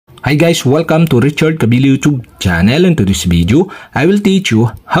Hi guys, welcome to Richard Kabili YouTube channel, and to this video, I will teach you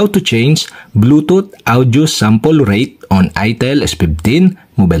how to change Bluetooth audio sample rate on itel S15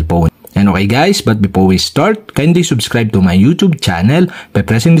 mobile phone. And okay guys, but before we start, kindly subscribe to my YouTube channel by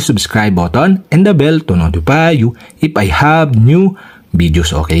pressing the subscribe button and the bell to notify you if I have new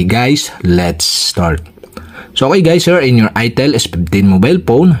videos. Okay guys, let's start. So okay guys, here in your itel S15 mobile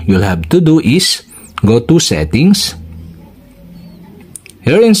phone, you'll have to do is go to settings.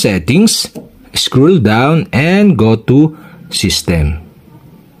 Here in settings, scroll down and go to system.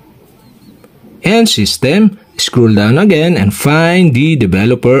 And system, scroll down again and find the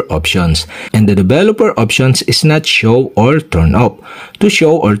developer options. And the developer options is not show or turn off. To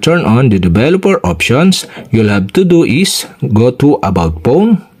show or turn on the developer options, you'll have to do is go to about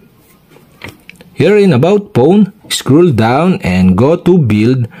phone. Here in about phone, scroll down and go to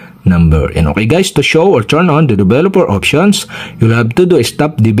build number. And okay guys, to show or turn on the developer options, you'll have to do is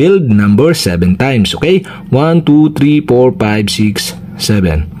tap the build number 7 times. Okay, 1 2 3 4 5 6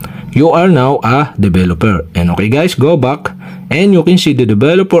 7. You are now a developer. And okay guys, go back and you can see the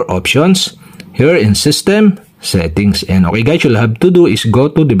developer options here in system settings. And okay guys, you'll have to do is go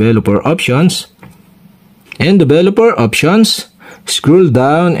to developer options, and developer options, scroll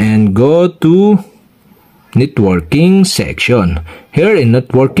down and go to networking section. Here in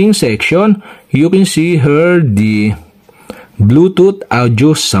networking section, you can see here the Bluetooth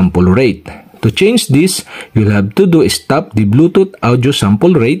audio sample rate. To change this, you'll have to do is tap the Bluetooth audio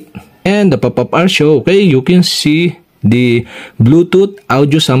sample rate, and the pop-up are show. Okay, you can see the Bluetooth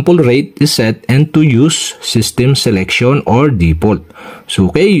audio sample rate is set and to use system selection or default. So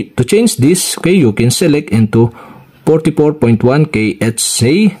okay, to change this, okay, you can select into 44.1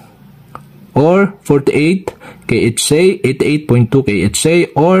 kHz or 48 kHz, 88.2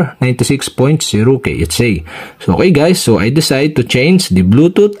 kHz, or 96.0 kHz. So okay guys, so I decide to change the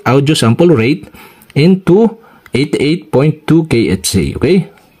Bluetooth audio sample rate into 88.2 kHz. Okay,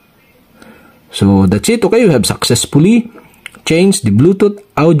 so that's it. Okay, you have successfully changed the Bluetooth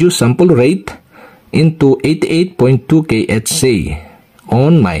audio sample rate into 88.2 kHz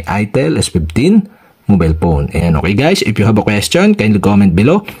on my itel S15 mobile phone. And okay guys, if you have a question, kindly comment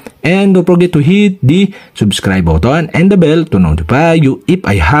below, and don't forget to hit the subscribe button and the bell to notify you if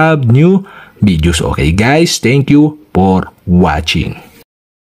I have new videos. Okay guys, thank you for watching.